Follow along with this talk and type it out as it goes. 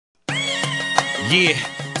Yeah,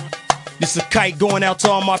 this is a kite going out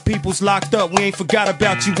to all my peoples locked up. We ain't forgot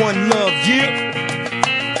about you, one love, yeah.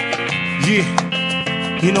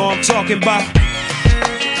 Yeah, you know what I'm talking about.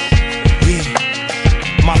 Yeah,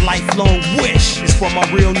 my lifelong wish is for my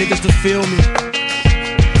real niggas to feel me.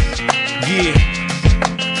 Yeah,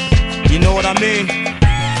 you know what I mean.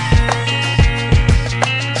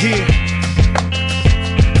 Yeah.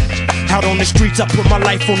 Out on the streets, I put my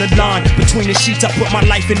life on the line. Between the sheets, I put my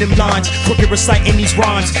life in them lines. Crooked reciting these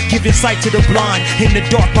rhymes, giving sight to the blind. In the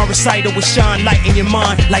dark, my recital will shine light in your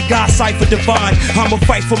mind, like God's cipher divine. I'ma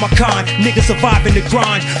fight for my kind, niggas surviving the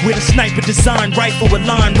grind. With a sniper design, rifle with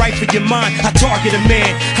line, right for your mind. I target a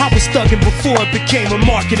man, I was thugging before it became a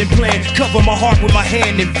marketing plan. Cover my heart with my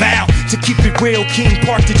hand and vow to keep it real, King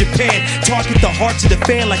Park to Japan. Target the heart to the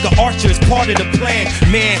fan like an archer is part of the plan.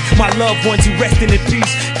 Man, my loved ones who resting in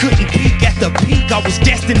peace couldn't peak at the peak I was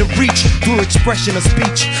destined to reach through expression of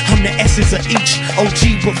speech. I'm the essence of each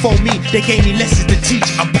OG before me, they gave me lessons to teach.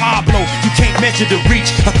 I'm Pablo, you can't measure the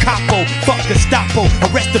reach. A capo, fuck Gestapo,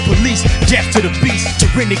 arrest the police, death to the beast. To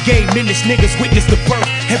renegade menace, niggas witness the birth.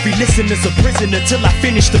 Every listener's a prisoner till I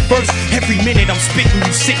finish the verse. Every minute I'm spitting,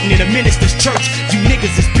 you sitting in a minister's church. You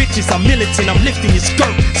niggas is bitches, I'm militant, I'm lifting your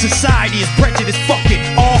skirt. Society is prejudice, fuck it,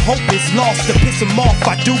 all hope is lost. To piss them off,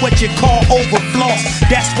 I do what you call overfloss.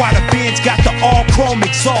 That's why the Benz got the all chrome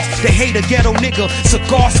exhaust. They hate a ghetto nigga,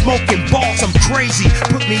 cigar smoking boss. I'm crazy,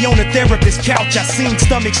 put me on a therapist's couch. I seen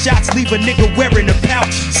stomach shots leave a nigga wearing a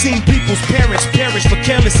pouch. Seen people's parents perish for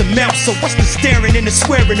careless amounts. So what's the staring and the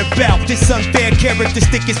swearing about? This unfair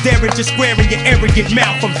characteristic is daring, just squaring your arrogant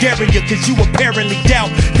mouth. I'm daring you cause you apparently doubt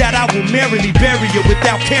that I will merrily bury you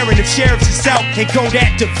without caring if sheriffs is out and go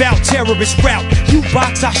that devout terrorist route. You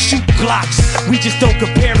box, I shoot Glocks. We just don't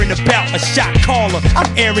compare in about a shot caller. I'm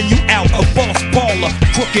airing you out, a boss baller,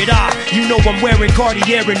 crooked eye. You know I'm wearing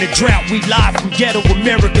Cartier in the drought. We live from ghetto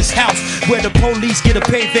America's house, where the police get a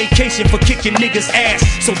paid vacation for kicking niggas' ass.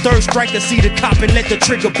 So third striker see the cop and let the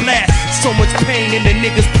trigger blast. So much pain in the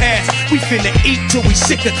niggas' past. We finna eat till we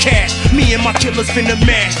sick of cash. Me and my killers finna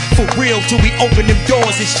mash for real till we open them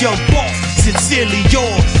doors. It's Young Boss, sincerely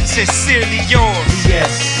yours, sincerely yours.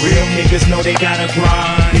 Yes, real niggas know they gotta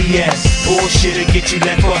grind. Yes, bullshit'll get you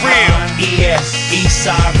left behind. Yes, east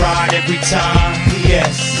side ride every time.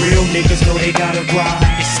 Yes, real niggas know they gotta grind.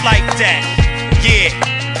 It's like that, yeah.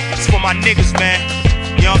 It's for my niggas, man.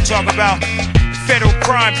 You know what I'm talking about? The federal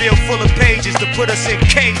crime bill full of pages to put us in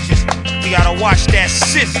cages. We gotta watch that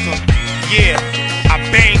system. Yeah, I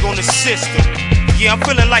bang on the system. Yeah, I'm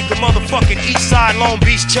feeling like the motherfucking East Side Long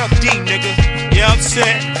Beach Chuck D, nigga. You know what I'm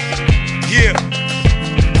saying? Yeah,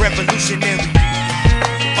 revolutionary.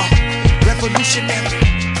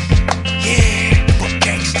 Revolutionary.